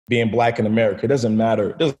being black in America. It doesn't matter.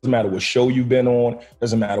 It doesn't matter what show you've been on. It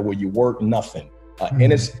doesn't matter where you work, nothing.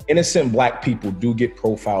 Innocent black people do get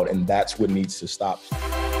profiled, and that's what needs to stop.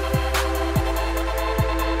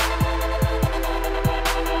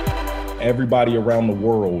 Everybody around the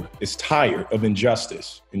world is tired of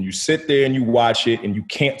injustice. And you sit there and you watch it and you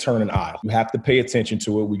can't turn an eye. You have to pay attention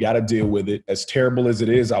to it. We got to deal with it. As terrible as it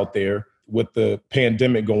is out there with the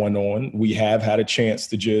pandemic going on, we have had a chance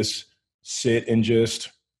to just sit and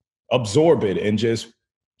just absorb it and just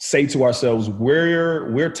say to ourselves,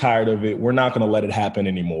 we're tired of it. We're not going to let it happen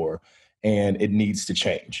anymore. And it needs to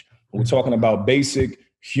change. We're talking about basic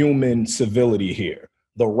human civility here.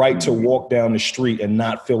 The right to walk down the street and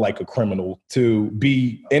not feel like a criminal, to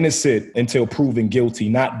be innocent until proven guilty,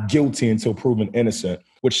 not guilty until proven innocent,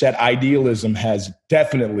 which that idealism has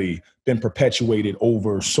definitely been perpetuated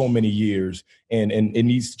over so many years, and it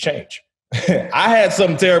needs to change. I had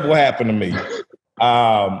something terrible happen to me.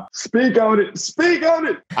 Speak on it. Speak on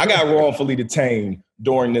it. I got wrongfully detained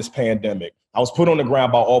during this pandemic. I was put on the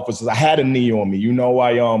ground by officers. I had a knee on me. You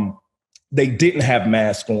know, they didn't have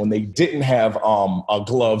masks on. They didn't have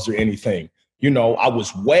gloves or anything. You know, I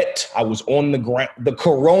was wet. I was on the ground, the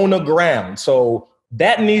corona ground. So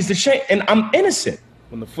that needs to change. And I'm innocent.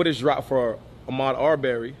 When the footage dropped for Ahmaud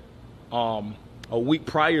Arbery, a week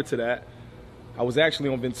prior to that, I was actually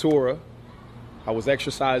on Ventura. I was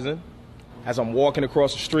exercising. As I'm walking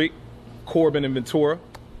across the street, Corbin and Ventura,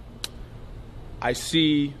 I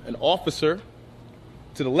see an officer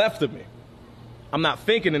to the left of me. I'm not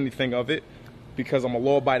thinking anything of it because I'm a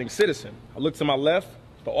law-abiding citizen. I look to my left,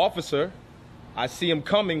 the officer, I see him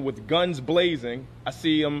coming with guns blazing. I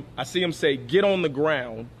see him say, "Get on the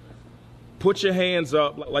ground, put your hands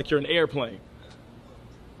up like you're an airplane."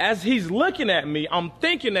 As he's looking at me, I'm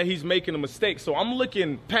thinking that he's making a mistake. So I'm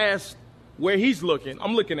looking past where he's looking.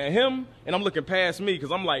 I'm looking at him and I'm looking past me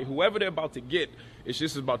because I'm like, whoever they're about to get, it's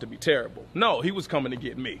just about to be terrible. No, he was coming to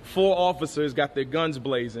get me. 4 officers got their guns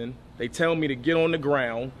blazing. They tell me to get on the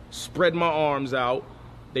ground, spread my arms out.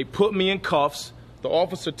 They put me in cuffs. The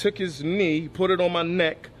officer took his knee, put it on my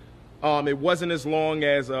neck. It wasn't as long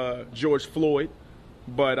as George Floyd,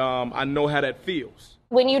 but I know how that feels.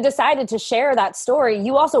 When you decided to share that story,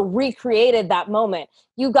 you also recreated that moment.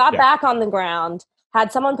 You got back on the ground,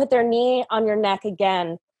 had someone put their knee on your neck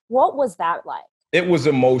again. What was that like? It was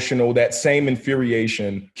emotional. That same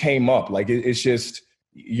infuriation came up. Like, it's just,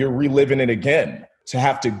 you're reliving it again. To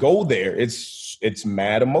have to go there, it's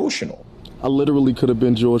mad emotional. I literally could have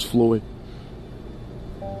been George Floyd.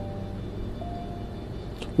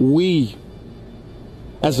 We,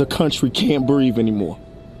 as a country, can't breathe anymore.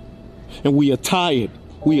 And we are tired.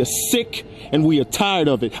 We are sick, and we are tired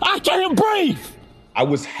of it. I can't breathe! I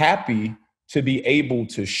was happy to be able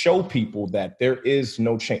to show people that there is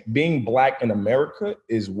no change. Being black in America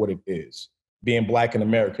is what it is. Being black in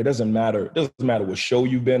America, it doesn't matter. It doesn't matter what show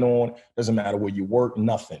you've been on. It doesn't matter where you work,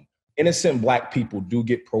 nothing. Innocent black people do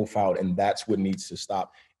get profiled, and that's what needs to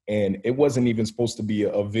stop. And it wasn't even supposed to be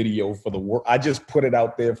a video for the work. I just put it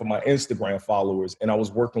out there for my Instagram followers, and I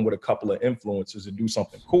was working with a couple of influencers to do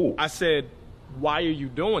something cool. I said, why are you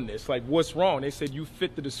doing this? Like, what's wrong? They said, you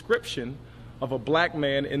fit the description of a black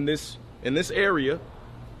man in this area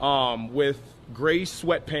with gray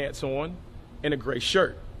sweatpants on and a gray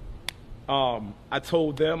shirt. I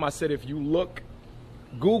told them, I said, if you look,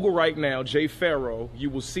 Google right now, Jay Pharoah, you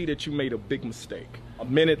will see that you made a big mistake. A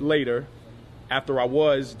minute later, after I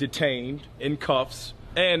was detained in cuffs,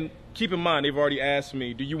 and keep in mind, they've already asked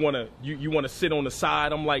me, do you want to sit on the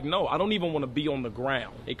side? I'm like, no, I don't even want to be on the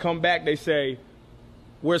ground. They come back, they say,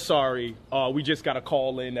 we're sorry, we just got a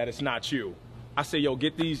call in that it's not you. I say, yo,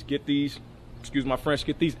 get these, excuse my French,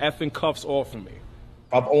 get these effing cuffs off of me.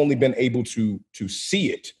 I've only been able to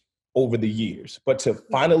see it over the years, but to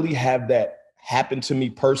finally have that happen to me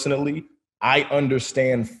personally, I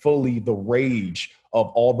understand fully the rage of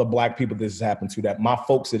all the black people this has happened to, that my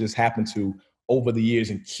folks that has happened to over the years,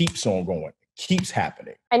 and keeps on going, keeps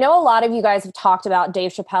happening. I know a lot of you guys have talked about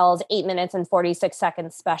Dave Chappelle's 8 minutes and 46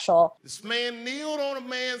 seconds special. This man kneeled on a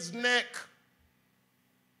man's neck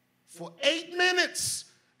for 8 minutes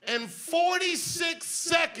and 46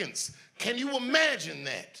 seconds. Can you imagine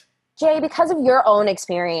that? Jay, because of your own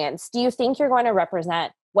experience, do you think you're going to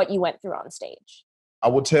represent what you went through on stage? I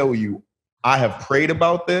will tell you, I have prayed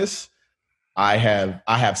about this. I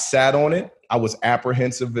have sat on it. I was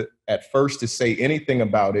apprehensive at first to say anything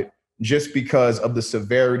about it, just because of the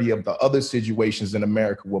severity of the other situations in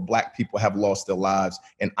America where black people have lost their lives,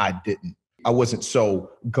 and I didn't. I wasn't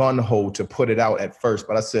so gung-ho to put it out at first,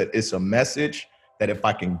 but I said, it's a message that if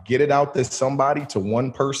I can get it out to somebody, to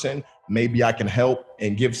one person, maybe I can help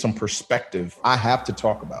and give some perspective. I have to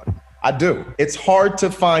talk about it. I do. It's hard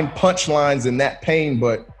to find punchlines in that pain,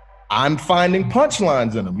 but I'm finding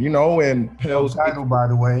punchlines in them, you know, and Pills. Title, by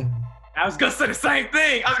the way. I was gonna say the same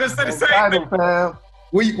thing. Fam.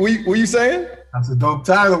 What you saying? That's a dope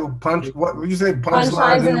title. What you say?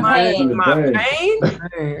 Punchlines in the pain. My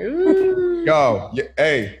pain? Yo,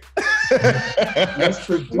 hey.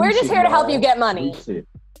 We're just here to help you get money. You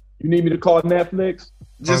need me to call Netflix?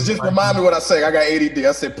 Just remind me what I say. I got ADD.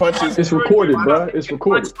 I said punches. It's recorded, bro. It's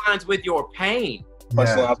recorded. Punchlines with your pain.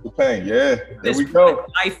 Punchlines with pain. Yeah. There we go.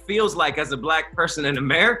 Life feels like as a black person in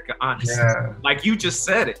America, honestly. Yeah. Like you just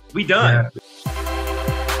said it. We done. Yeah.